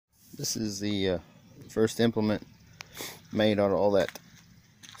This is the first implement made out of all that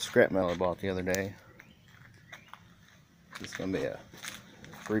scrap metal I bought the other day. It's going to be a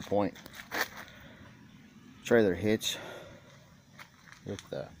 3-point trailer hitch with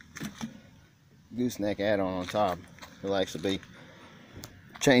the Goose Neck add-on on top. It'll actually be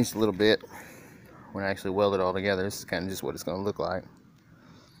changed a little bit when I actually weld it all together. This is kind of just what it's going to look like.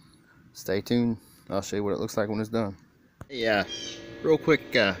 Stay tuned. I'll show you what it looks like when it's done. Yeah, real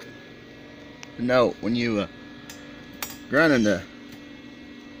quick note: when you running the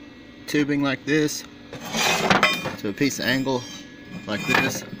tubing like this to a piece of angle like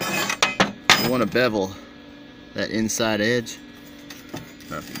this, you want to bevel that inside edge. I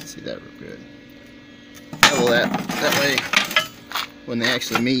don't know if you can see that real good. Bevel that way when they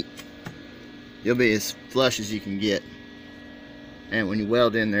actually meet, you'll be as flush as you can get, and when you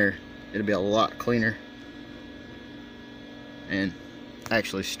weld in there, it'll be a lot cleaner and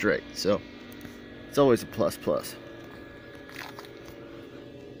actually straight. So it's always a plus plus.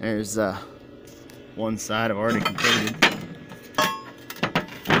 There's one side I've already completed.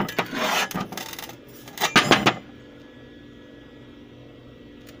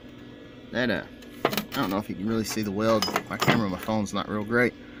 That I don't know if you can really see the weld. My camera on my phone's not real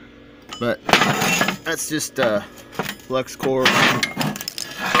great, but that's just flux core,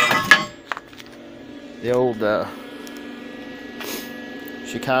 the old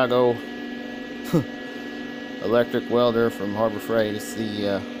Chicago electric welder from Harbor Freight. It's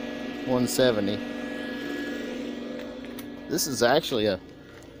the 170. This is actually a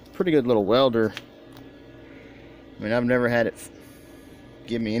pretty good little welder. I mean, I've never had it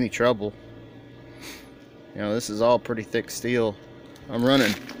give me any trouble. You know, this is all pretty thick steel. I'm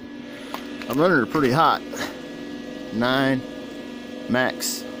running it pretty hot. 9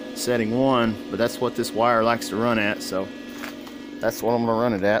 max setting 1, but that's what this wire likes to run at, so that's what I'm gonna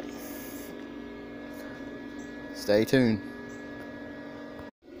run it at. Stay tuned.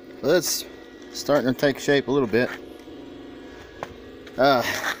 Well, it's starting to take shape a little bit. That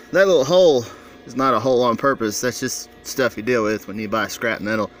little hole is not a hole on purpose. That's just stuff you deal with when you buy scrap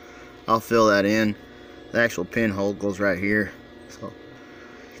metal. I'll fill that in. The actual pinhole goes right here. So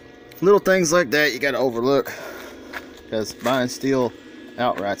little things like that you got to overlook, because buying steel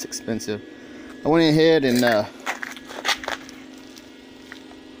outright's expensive. I went ahead and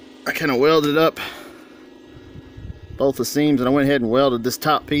I kind of welded up both the seams, and I went ahead and welded this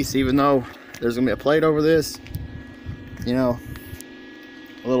top piece, even though there's gonna be a plate over this. You know,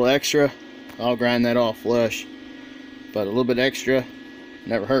 a little extra, I'll grind that off flush, but a little bit extra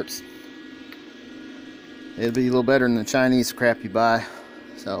never hurts. It'll be a little better than the Chinese crap you buy.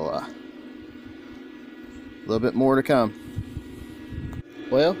 So a little bit more to come.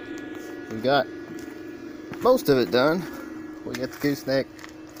 Well, we got most of it done. We got the Goose Neck,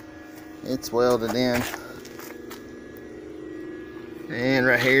 it's welded in, and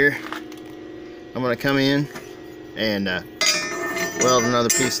right here I'm gonna come in and weld another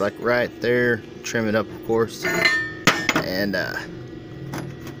piece like right there, trim it up of course, and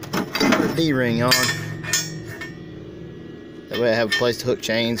put a D-ring on. That way I have a place to hook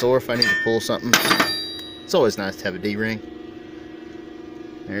chains, or if I need to pull something, it's always nice to have a D-ring.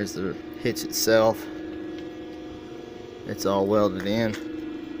 There's the hitch itself. It's all welded in.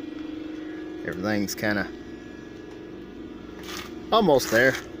 Everything's kind of almost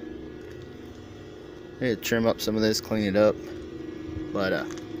there. I need to trim up some of this, clean it up. But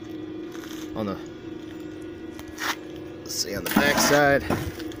on the, let's see, on the back side, I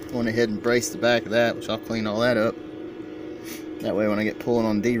went ahead and braced the back of that, which I'll clean all that up. That way when I get pulling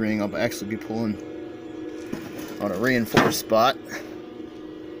on D-ring, I'll actually be pulling on a reinforced spot.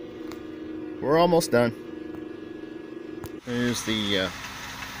 We're almost done. Here's the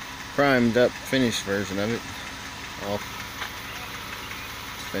primed up finished version of it. I'll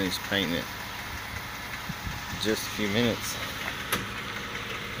finish painting it in just a few minutes.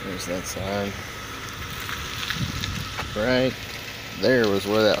 There's that side. Right there was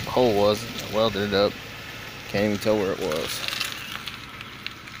where that hole was. I welded it up. Can't even tell where it was.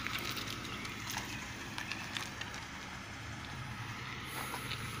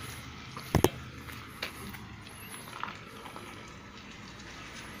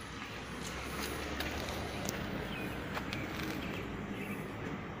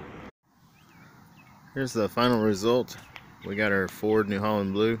 Here's the final result. We got our Ford New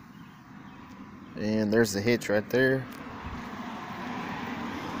Holland Blue, and there's the hitch right there.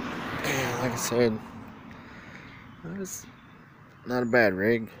 And like I said, it's not a bad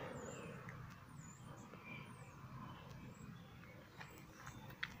rig.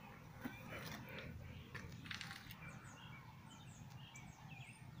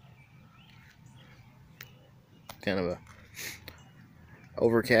 kind of a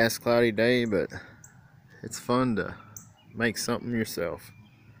overcast, cloudy day, but it's fun to make something yourself.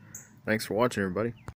 Thanks for watching, everybody.